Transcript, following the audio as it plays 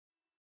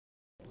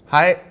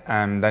Hi,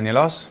 I'm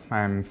Danielos.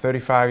 I'm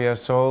 35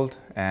 years old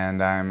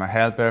and I'm a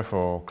helper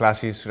for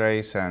Classics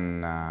Race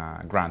and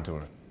Grand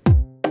Tour.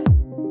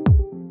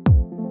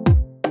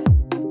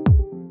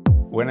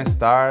 When I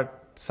start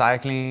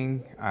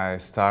cycling, I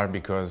start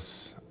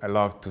because I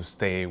love to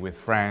stay with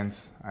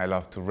friends. I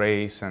love to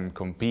race and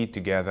compete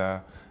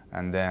together.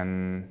 And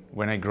then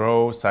when I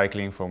grow,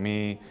 cycling for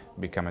me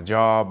become a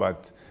job,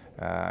 but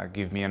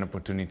give me an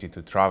opportunity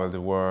to travel the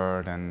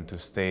world and to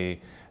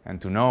stay and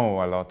to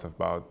know a lot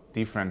about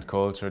different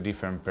culture,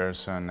 different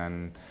person,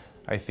 and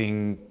I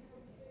think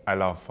I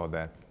love for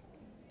that.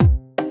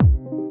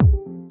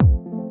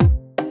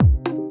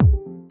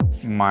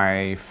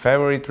 My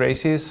favorite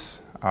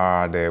races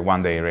are the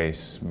one-day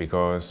race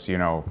because, you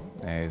know,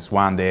 it's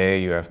one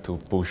day, you have to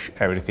push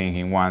everything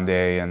in one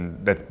day,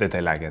 and that I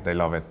like it, I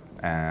love it.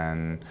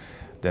 And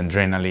the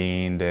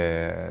adrenaline,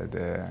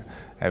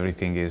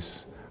 everything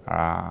is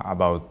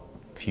about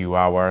few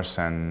hours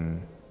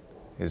and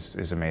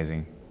is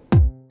amazing.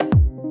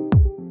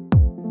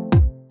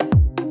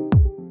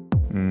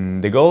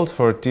 The goals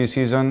for this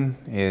season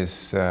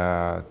is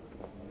to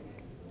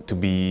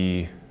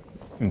be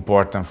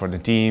important for the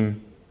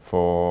team,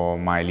 for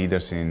my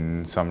leaders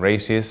in some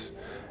races,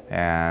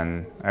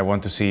 and I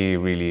want to see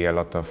really a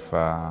lot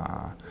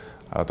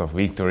of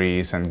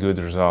victories and good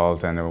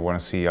results, and I want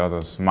to see a lot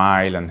of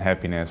smile and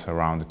happiness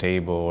around the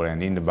table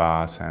and in the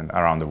bus and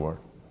around the world.